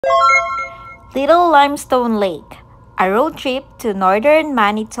Little Limestone Lake, a road trip to northern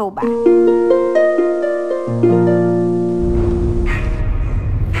Manitoba.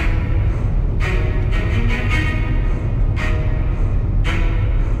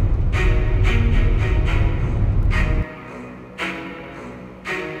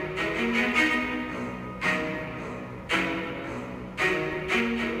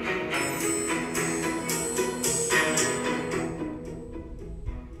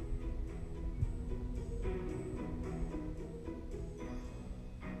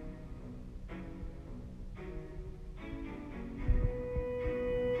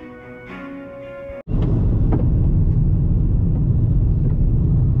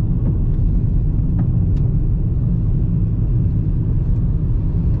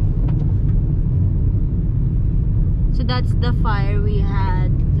 So that's the fire we had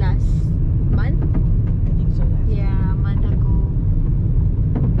last month? I think so. Yeah, a month ago.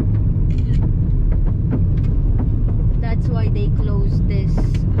 That's why they closed this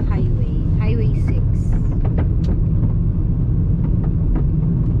highway, Highway 6.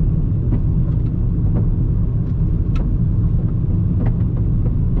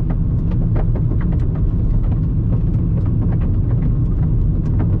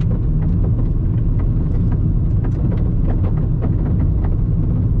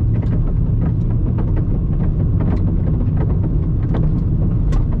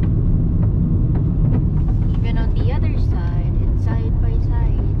 Even on the other side, it's side by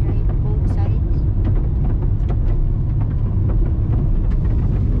side, right? Both sides.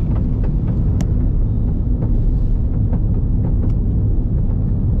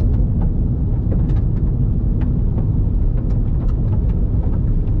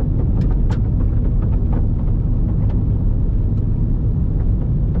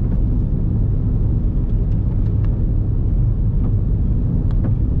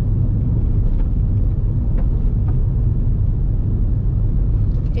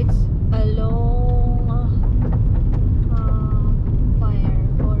 It's a long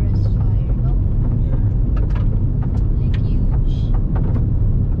forest fire, no? Like huge.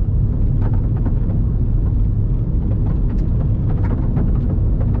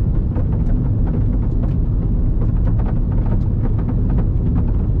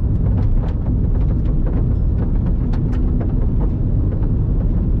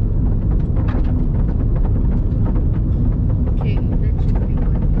 Okay, that should be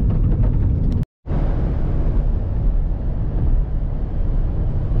good.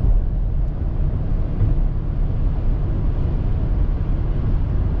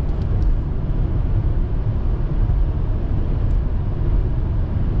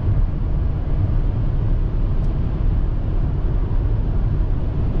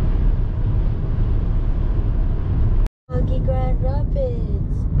 Foggy Grand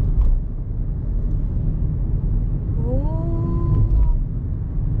Rapids. Oh,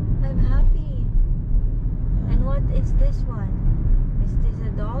 I'm happy. And what is this one? Is this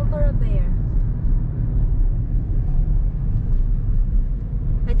a dog or a bear?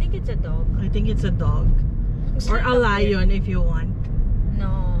 I think it's a dog. I think it's a dog. Looks Or like a bear. lion if you want. No,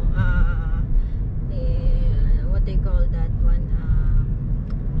 what they call that one?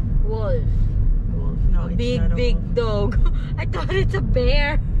 Wolf. Wolf. No, it's Big, not a big wolf. dog. I thought it's a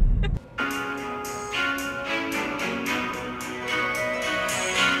bear.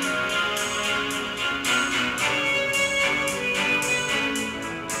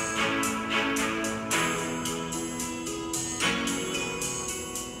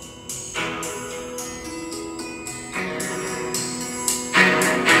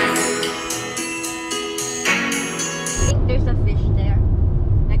 I think there's a fish there.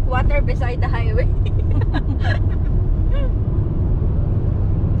 Like water beside the highway.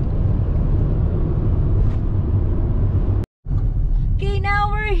 Okay,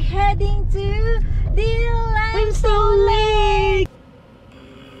 now we're heading to the Limestone Lake.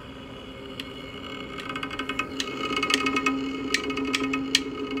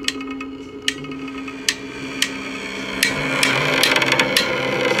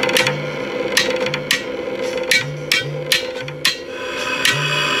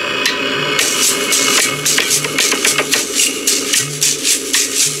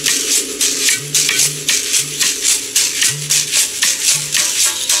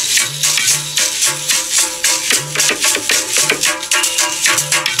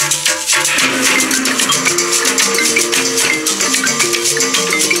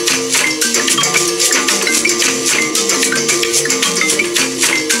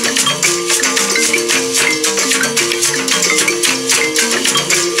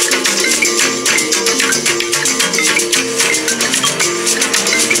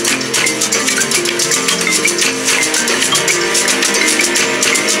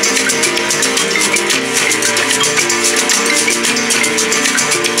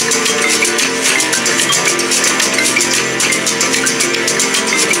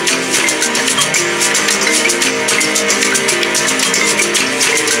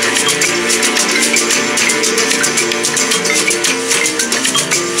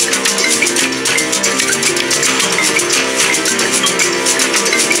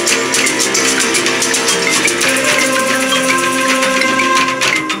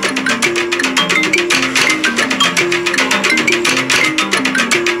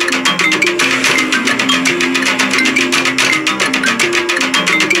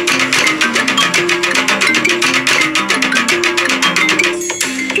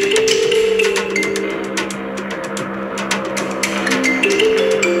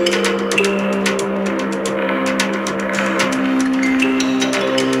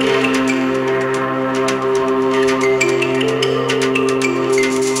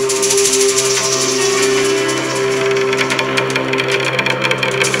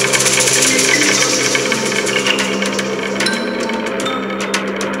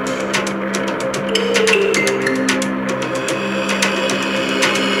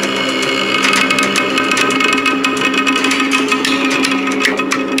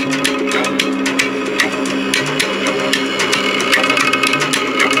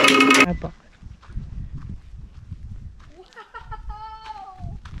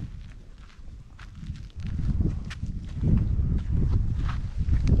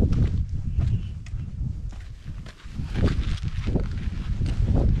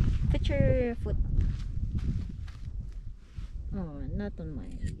 your foot. Oh, not on my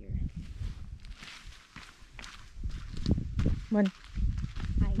ear. One.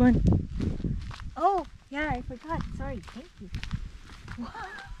 Hi. One. Oh, yeah, I forgot. Sorry. Thank you. Wow.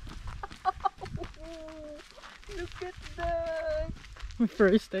 Look at that. My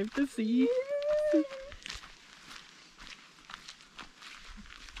first time to see.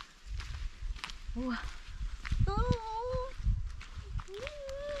 Wow. Oh.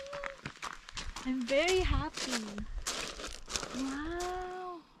 I'm very happy.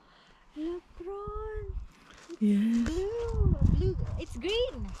 Wow. Look, Ron. Yes. Blue. Blue. It's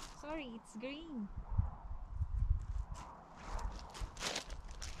green. Sorry, it's green.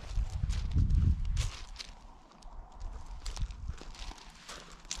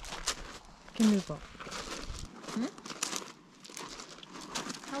 Can you go?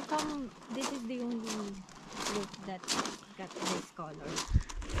 How come this is the only fruit that got this color?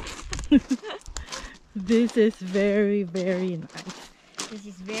 This is very, very nice. This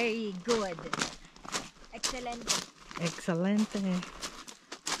is very good. Excellent. Excelente.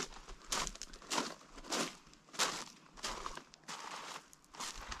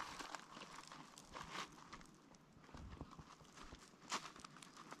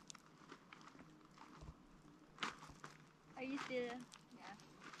 Are you still